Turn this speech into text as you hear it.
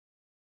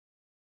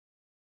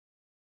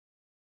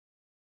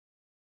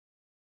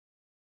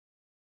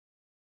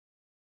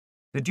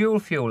The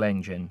dual-fuel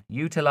engine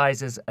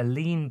utilizes a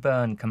lean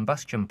burn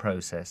combustion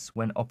process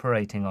when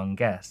operating on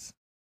gas.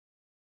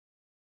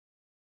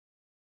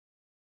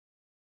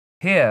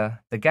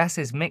 Here, the gas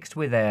is mixed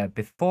with air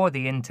before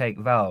the intake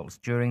valves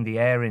during the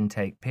air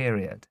intake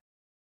period.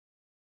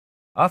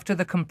 After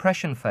the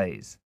compression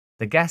phase,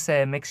 the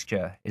gas-air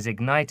mixture is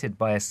ignited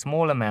by a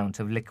small amount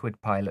of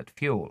liquid pilot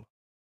fuel.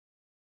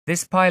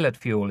 This pilot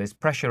fuel is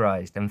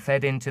pressurized and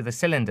fed into the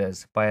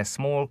cylinders by a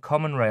small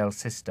common rail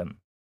system.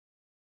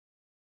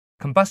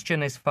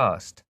 Combustion is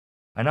fast,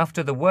 and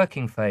after the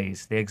working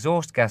phase, the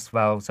exhaust gas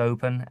valves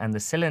open and the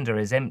cylinder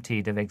is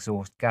emptied of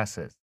exhaust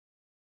gases.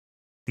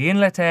 The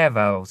inlet air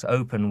valves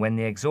open when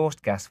the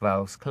exhaust gas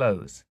valves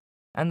close,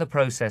 and the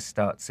process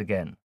starts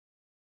again.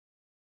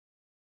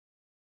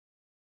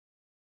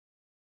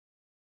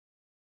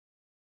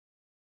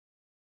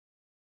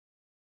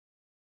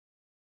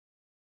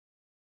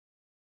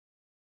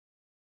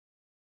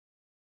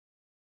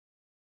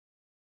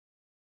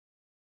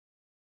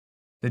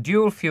 The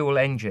dual-fuel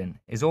engine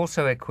is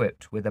also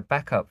equipped with a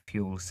backup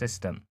fuel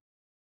system.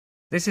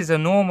 This is a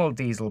normal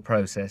diesel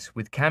process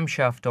with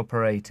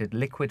camshaft-operated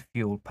liquid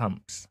fuel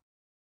pumps.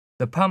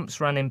 The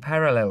pumps run in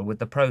parallel with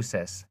the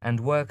process and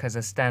work as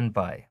a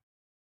standby.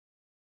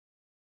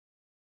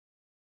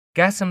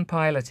 Gas and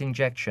pilot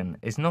injection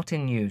is not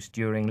in use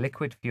during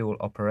liquid fuel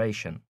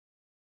operation.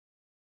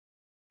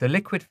 The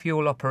liquid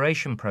fuel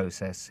operation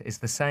process is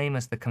the same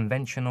as the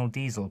conventional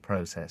diesel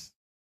process.